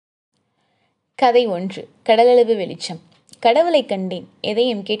கதை 1. கடலளவு வெளிச்சம். கடவுளை கண்டேன்,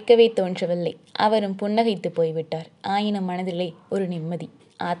 எதையும் கேட்கவே தோன்றவில்லை. அவரும் புன்னகைத்து போய்விட்டார். ஆயினும் மனதிலே ஒரு நிம்மதி.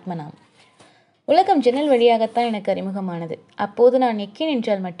 ஆத்மநாம். உலகம் ஜன்னல் வழியாகத்தான் எனக்கு அறிமுகமானது. அப்போது நான் எக்கேன்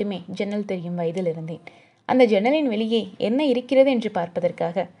என்றால் மட்டுமே ஜன்னல் தெரியும் வயதில் இருந்தேன். அந்த ஜன்னலின் வெளியே என்ன இருக்கிறது என்று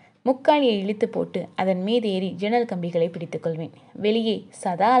பார்ப்பதற்காக முக்காலியை இழுத்து போட்டு அதன் மீது ஏறி ஜன்னல் கம்பிகளை பிடித்துக் கொள்வேன். வெளியே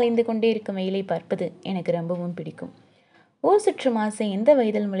சதா அலைந்து கொண்டே இருக்கும் வெயிலை பார்ப்பது எனக்கு ரொம்பவும் பிடிக்கும். ஊர் சுற்றும் ஆசை எந்த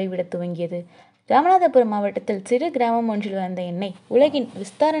வயதில் முளைவிட துவங்கியது? ராமநாதபுரம் மாவட்டத்தில் சிறு கிராமம் ஒன்றில் வந்த என்னை உலகின்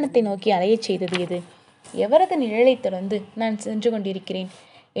விஸ்தாரணத்தை நோக்கி அலையச் செய்தது எது? எவரது நிழலை தொடர்ந்து நான் சென்று கொண்டிருக்கிறேன்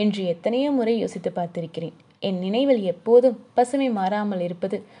என்று எத்தனையோ முறை யோசித்து பார்த்திருக்கிறேன். என் நினைவில் எப்போதும் பசுமை மாறாமல்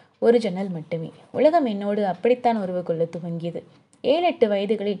இருப்பது ஒரு ஜன்னல் மட்டுமே. உலகம் என்னோடு அப்படித்தான் உறவு கொள்ள துவங்கியது. 7-8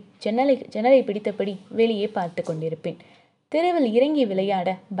 வயதுகளில் ஜன்னலை பிடித்தபடி வெளியே பார்த்து கொண்டிருப்பேன். தெருவில் இறங்கி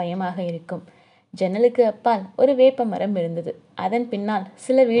விளையாட பயமாக இருக்கும். ஜன்னலுக்கு அப்பால் ஒரு வேப்ப மரம் இருந்தது. அதன் பின்னால்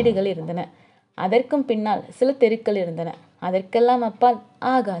சில வீடுகள் இருந்தன. அதற்கும் பின்னால் சில தெருக்கள் இருந்தன. அதற்கெல்லாம் அப்பால்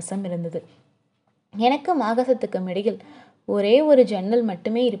ஆகாசம் இருந்தது. எனக்கும் ஆகாசத்துக்கும் இடையில் ஒரே ஒரு ஜன்னல்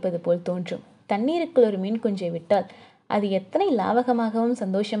மட்டுமே இருப்பது போல் தோன்றும். தண்ணீருக்குள் ஒரு மீன் குஞ்சை விட்டால் அது எத்தனை லாவகமாகவும்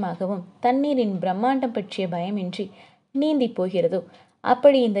சந்தோஷமாகவும் தண்ணீரின் பிரம்மாண்டம் பற்றிய பயமின்றி நீந்தி போகிறதோ,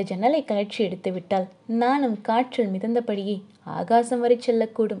 அப்படி இந்த ஜன்னலை கழற்றி எடுத்து விட்டால் நானும் காற்றில் மிதந்தபடியே ஆகாசம் வரை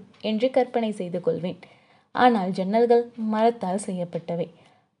செல்லக்கூடும் என்று கற்பனை செய்து கொள்வேன். ஆனால் ஜன்னல்கள் மரத்தால் செய்யப்பட்டவை.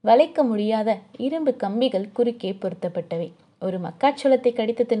 வளைக்க முடியாத இரும்பு கம்பிகள் குறுக்கே பொருத்தப்பட்டவை. ஒரு மக்காச்சோளத்தை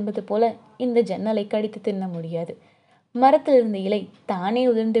கடித்து தின்பது போல இந்த ஜன்னலை கடித்து தின்ன முடியாது. மரத்தில் இருந்த இலை தானே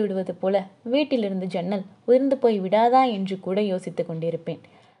உதிர்ந்து விடுவது போல வீட்டிலிருந்து ஜன்னல் உதிர்ந்து போய் விடாதா என்று கூட யோசித்து கொண்டிருப்பேன்.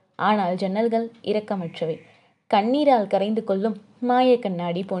 ஆனால் ஜன்னல்கள் இரக்கமற்றவை. கண்ணீரால் கரைந்து கொள்ளும் மாய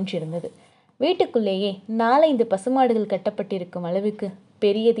கண்ணாடி போன்றிருந்தது. வீட்டுக்குள்ளேயே 4-5 பசுமாடுகள் கட்டப்பட்டிருக்கும் அளவுக்கு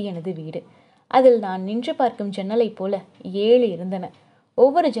பெரியது எனது வீடு. அதில் நான் நின்று பார்க்கும் ஜன்னலைப் போல 7 இருந்தன.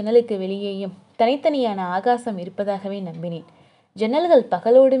 ஒவ்வொரு ஜன்னலுக்கு வெளியேயும் தனித்தனியான ஆகாசம் இருப்பதாகவே நம்பினேன். ஜன்னல்கள்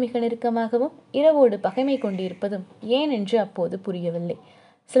பகலோடு மிக நெருக்கமாகவும் இரவோடு பகைமை கொண்டிருப்பதும் ஏன் என்று அப்போது புரியவில்லை.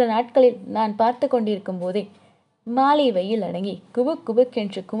 சில நாட்களில் நான் பார்த்து கொண்டிருக்கும் போதே மாலை வெயில் அடங்கி குபுக் குபுக்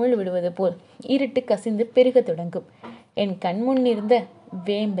என்று குமிழ் விடுவது போல் இருட்டு கசிந்து பெருக தொடங்கும். என் கண்முன் இருந்த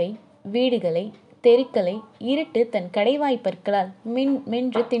வேம்பை, வீடுகளை, தெருக்களை இருட்டு தன் கடைவாய் பற்களால்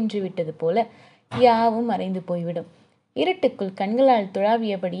மென்று தின்றுவிட்டது போல யாவும் மறைந்து போய்விடும். இருட்டுக்குள் கண்களால்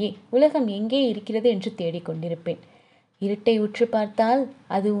துழாவியபடியே உலகம் எங்கே இருக்கிறது என்று தேடிக்கொண்டிருப்பேன். இருட்டை உற்று பார்த்தால்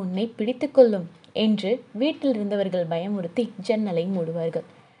அது உன்னை பிடித்து கொள்ளும் என்று வீட்டில் இருந்தவர்கள் பயமுறுத்தி ஜன்னலை மூடுவார்கள்.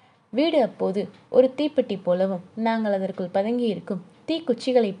 வீடு அப்போது ஒரு தீப்பெட்டி போலவும் நாங்கள் அதற்குள் பதுங்கி இருக்கும்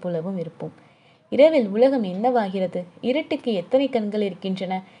தீக்குச்சிகளைப் போலவும் இருப்போம். இரவில் உலகம் என்னவாகிறது? இருட்டுக்கு எத்தனை கண்கள்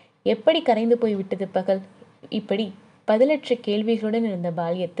இருக்கின்றன? எப்படி கரைந்து போய்விட்டது பகல்? இப்படி பதிலற்ற கேள்விகளுடன் இருந்த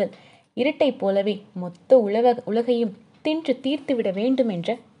பால்யத்தில் இருட்டைப் போலவே மொத்த உலகையும் தின்று தீர்த்துவிட வேண்டும் என்ற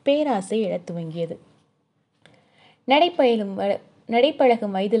பேராசை எழத் துவங்கியது.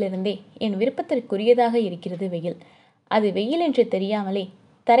 நடைப்பழகும் வயதிலிருந்தே என் விருப்பத்திற்குரியதாக இருக்கிறது வெயில். அது வெயில் என்று தெரியாமலே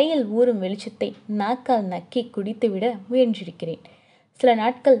தரையில் ஊறும் வெளிச்சத்தை நாக்கால் நக்கி குடித்துவிட முயன்றிருக்கிறேன். சில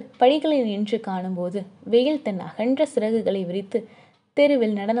நாட்கள் படிகளில் நின்று காணும்போது வெயில் தன் அகன்ற சிறகுகளை விரித்து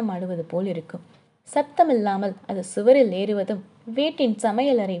தெருவில் நடனமாடுவது போல் இருக்கும். சப்தமில்லாமல் அது சுவரில் ஏறுவதும் வீட்டின்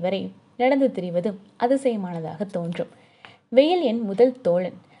சமையலறை வரை நடந்து திரிவதும் அதிசயமானதாக தோன்றும். வெயில் என் முதல்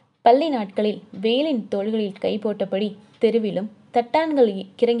தோழன். பள்ளி நாட்களில் வெயிலின் தோள்களில் கை போட்டபடி தெருவிலும் தட்டான்கள்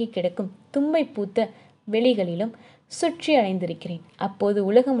கிறங்கி கிடக்கும் தும்பை பூத்த வெளிகளிலும் சுற்றி அடைந்திருக்கிறேன். அப்போது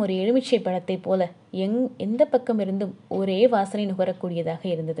உலகம் ஒரு எலுமிச்சை பழத்தை போல எந்த பக்கம் இருந்தும் ஒரே வாசனை நுகரக்கூடியதாக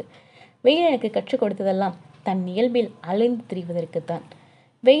இருந்தது. வெயில் எனக்கு கற்றுக் கொடுத்ததெல்லாம் தன் இயல்பில் அலைந்து திரிவதற்குத்தான்.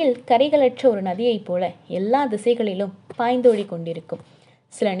 வெயில் கரைகளற்ற ஒரு நதியைப் போல எல்லா திசைகளிலும் பாய்ந்தோடி கொண்டிருக்கும்.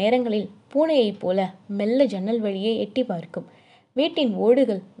 சில நேரங்களில் பூனையைப் போல மெல்ல ஜன்னல் வழியே எட்டி பார்க்கும். வீட்டின்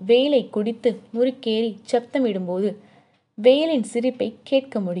ஓடுகள் வெயிலை குடித்து முறுக்கேறி சப்தமிடும்போது வெயிலின் சிரிப்பை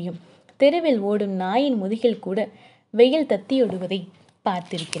கேட்க முடியும். தெருவில் ஓடும் நாயின் முதுகில் கூட வெயில் தத்தியொடுவதை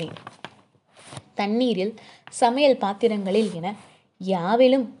பார்த்திருக்கிறேன். தண்ணீரில், சமையல் பாத்திரங்களில் என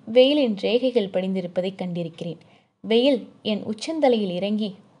யாவிலும் வெயிலின் ரேகைகள் படிந்திருப்பதை கண்டிருக்கிறேன். வெயில் என் உச்சந்தலையில் இறங்கி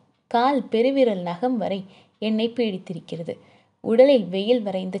கால் பெருவிரல் நகம் வரை என்னை பீடித்திருக்கிறது. உடலில் வெயில்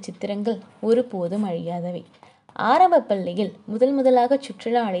வரைந்த சித்திரங்கள் ஒருபோதும் அழியாதவை. ஆரம்ப பள்ளியில் முதலாக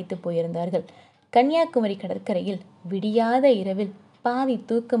சுற்றுலா அழைத்து போயிருந்தார்கள். கன்னியாகுமரி கடற்கரையில் விடியாத இரவில் பாதி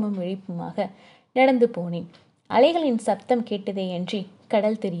தூக்கமும் விழிப்புமாக நடந்து போனேன். அலைகளின் சப்தம் கேட்டதேயன்றி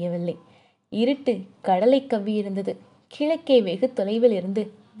கடல் தெரியவில்லை. இருட்டு கடலை கவ்வியிருந்தது. கிழக்கே வெகு தொலைவில் இருந்து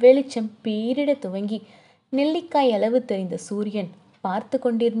வெளிச்சம் பீரிட துவங்கி நெல்லிக்காய் அளவு தெரிந்த சூரியன் பார்த்து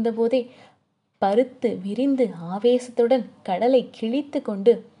கொண்டிருந்த போதே பருத்து விரிந்து ஆவேசத்துடன் கடலை கிழித்து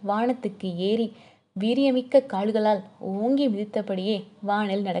கொண்டு வானத்துக்கு ஏறி வீரியமிக்க கால்களால் ஓங்கி மிதித்தபடியே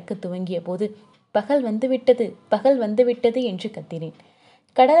வானில் நடக்க துவங்கிய போது பகல் வந்துவிட்டது, பகல் வந்துவிட்டது என்று கத்தினேன்.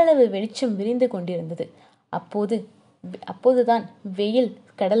 கடலளவு வெளிச்சம் விரிந்து கொண்டிருந்தது. அப்போதுதான் வெயில்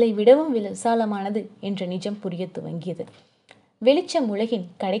கடலை விடவும் விசாலமானது என்ற நிஜம் புரிய துவங்கியது. வெளிச்சம் உலகின்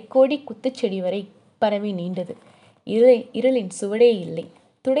கடைக்கோடி குத்துச்செடி வரை பரவி நீண்டது. இருளின் சுவடே இல்லை.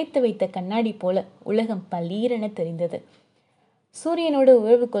 துடைத்து வைத்த கண்ணாடி போல உலகம் பளீரென தெரிந்தது. சூரியனோடு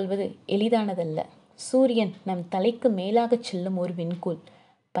உறவு கொள்வது எளிதானதல்ல. சூரியன் நம் தலைக்கு மேலாகச் செல்லும் ஒரு விண்கோள்,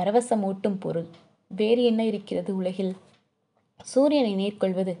 பரவசமூட்டும் பொருள். வேறு என்ன இருக்கிறது உலகில்? சூரியனை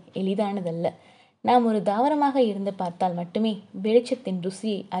நேர்கொள்வது எளிதானதல்ல. நாம் ஒரு தாவரமாக இருந்து பார்த்தால் மட்டுமே வெளிச்சத்தின்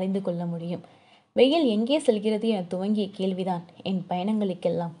ருசியை அறிந்து கொள்ள முடியும். வெயில் எங்கே செல்கிறது என துவங்கிய கேள்விதான் என்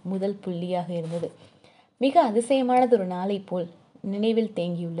பயணங்களுக்கெல்லாம் முதல் புள்ளியாக இருந்தது. மிக அதிசயமானதொரு நாளை போல் நினைவில்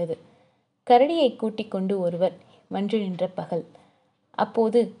தேங்கியுள்ளது. கரடியை கூட்டிக் கொண்டு ஒருவர் வந்து நின்ற பகல்.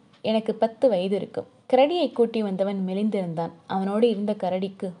 அப்போது எனக்கு 10 வயது இருக்கும். கரடியை கூட்டி வந்தவன் மெலிந்திருந்தான். அவனோடு இருந்த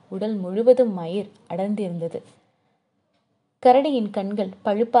கரடிக்கு உடல் முழுவதும் மயிர் அடர்ந்திருந்தது. கரடியின் கண்கள்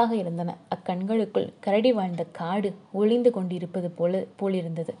பழுப்பாக இருந்தன. அக்கண்களுக்குள் கரடி வாழ்ந்த காடு ஒளிந்து கொண்டிருப்பது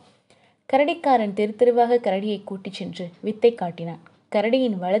போலிருந்தது. கரடிக்காரன் தெரு தெருவாக கரடியை கூட்டிச் சென்று வித்தை காட்டினான்.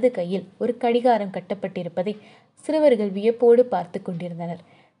 கரடியின் வலது கையில் ஒரு கடிகாரம் கட்டப்பட்டிருப்பதை சிறுவர்கள் வியப்போடு பார்த்து கொண்டிருந்தனர்.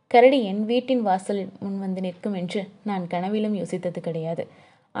 கரடி என் வீட்டின் வாசலில் முன் வந்து நிற்கும் என்று நான் கனவிலும் யோசித்தது கிடையாது.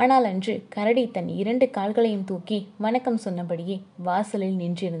 ஆனால் அன்று கரடி தன் 2 கால்களையும் தூக்கி வணக்கம் சொன்னபடியே வாசலில்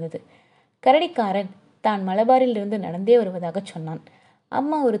நின்றிருந்தது. கரடிக்காரன் தான் மலபாரிலிருந்து நடந்தே வருவதாக சொன்னான்.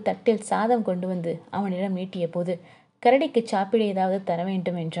 அம்மா ஒரு தட்டில் சாதம் கொண்டு வந்து அவனிடம் நீட்டிய போது கரடிக்கு சாப்பிட ஏதாவது தர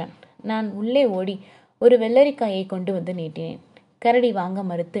வேண்டும் என்றான். நான் உள்ளே ஓடி ஒரு வெள்ளரிக்காயை கொண்டு வந்து நீட்டினேன். கரடி வாங்க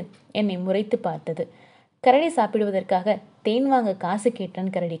மறுத்து என்னை முறைத்து பார்த்தது. கரடி சாப்பிடுவதற்காக தேன் வாங்க காசு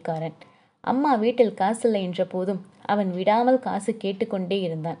கேட்டான் கரடிக்காரன். அம்மா வீட்டில் காசில்லை என்ற போதும் அவன் விடாமல் காசு கேட்டுக்கொண்டே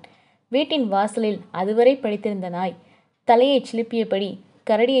இருந்தான். வீட்டின் வாசலில் அதுவரை படித்திருந்த நாய் தலையை சிலுப்பியபடி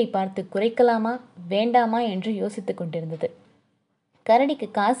கரடியை பார்த்து குறைக்கலாமா வேண்டாமா என்று யோசித்து கொண்டிருந்தது. கரடிக்கு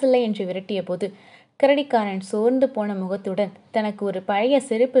காசில்லை என்று விரட்டிய போது கரடிக்காரன் சோர்ந்து போன முகத்துடன் தனக்கு ஒரு பழைய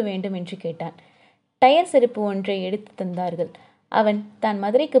செருப்பு வேண்டும் என்று கேட்டான். டயர் செருப்பு ஒன்றை எடுத்து தந்தார்கள். அவன் தான்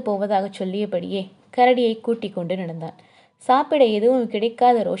மதுரைக்கு போவதாக சொல்லியபடியே கரடியை கூட்டிக் கொண்டு நடந்தான். சாப்பிட எதுவும்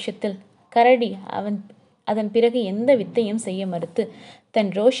கிடைக்காத ரோஷத்தில் கரடி அதன் பிறகு எந்த வித்தையும் செய்ய மறுத்து தன்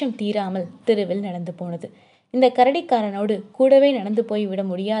ரோஷம் தீராமல் தெருவில் நடந்து போனது. இந்த கரடிக்காரனோடு கூடவே நடந்து போய் விட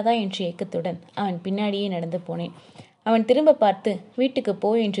முடியாதா என்ற ஏக்கத்துடன் அவன் பின்னாடியே நடந்து போனேன். அவன் திரும்ப பார்த்து வீட்டுக்கு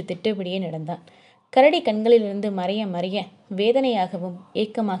போ என்று திட்டபடியே நடந்தான். கரடி கண்களிலிருந்து மறைய மறைய வேதனையாகவும்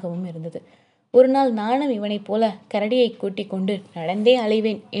ஏக்கமாகவும் இருந்தது. ஒரு நாள் நானும் இவனைப் போல கரடியை கூட்டிக் கொண்டு நடந்தே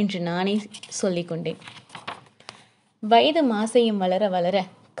அலைவேன் என்று நானே சொல்லிக் கொண்டேன். வயது மாசையும் வளர வளர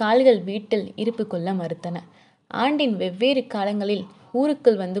கால்கள் வீட்டில் இருப்பு கொள்ள மறுத்தன. ஆண்டின் வெவ்வேறு காலங்களில்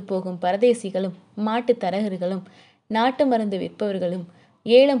ஊருக்குள் வந்து போகும் பரதேசிகளும் மாட்டு தரகர்களும் நாட்டு மருந்து விற்பவர்களும்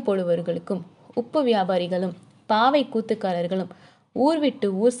ஏலம் போடுபவர்களுக்கும் உப்பு வியாபாரிகளும் பாவை கூத்துக்காரர்களும் ஊர் விட்டு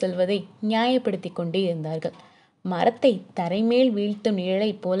ஊர் செல்வதை நியாயப்படுத்தி கொண்டே இருந்தார்கள். மரத்தை தரைமேல் வீழ்த்தும்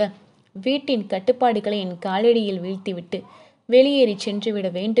நிழலைப் போல வீட்டின் கட்டுப்பாடுகளை என் காலடியில் வீழ்த்திவிட்டு வெளியேறி சென்றுவிட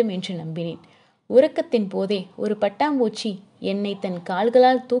வேண்டும் என்று நம்பினேன். உறக்கத்தின் போதே ஒரு பட்டாம்பூச்சி என்னை தன்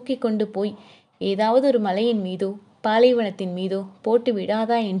கால்களால் தூக்கி கொண்டு போய் ஏதாவது ஒரு மலையின் மீதோ பாலைவனத்தின் மீதோ போட்டு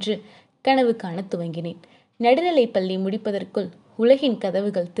விடாதா என்று கனவு காண துவங்கினேன். நடுநிலை பள்ளி முடிப்பதற்குள் உலகின்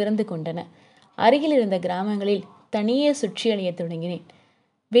கதவுகள் திறந்து கொண்டன. அருகில் இருந்த கிராமங்களில் தனியே சுற்றி அலைய தொடங்கினேன்.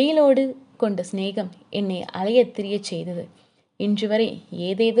 வெயிலோடு கொண்ட சிநேகம் என்னை அலையத் திரியச் செய்தது. இன்று வரை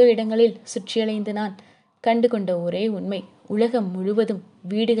ஏதேதோ இடங்களில் சுற்றியலைந்து நான் கண்டு கொண்ட ஒரே உண்மை, உலகம் முழுவதும்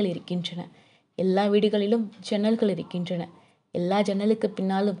வீடுகள் இருக்கின்றன. எல்லா வீடுகளிலும் ஜன்னல்கள் இருக்கின்றன. எல்லா ஜன்னலுக்கு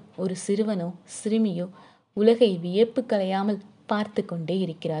பின்னாலும் ஒரு சிறுவனோ சிறுமியோ உலகை வியப்பு கலையாமல் பார்த்து கொண்டே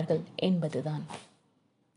இருக்கிறார்கள் என்பதுதான்.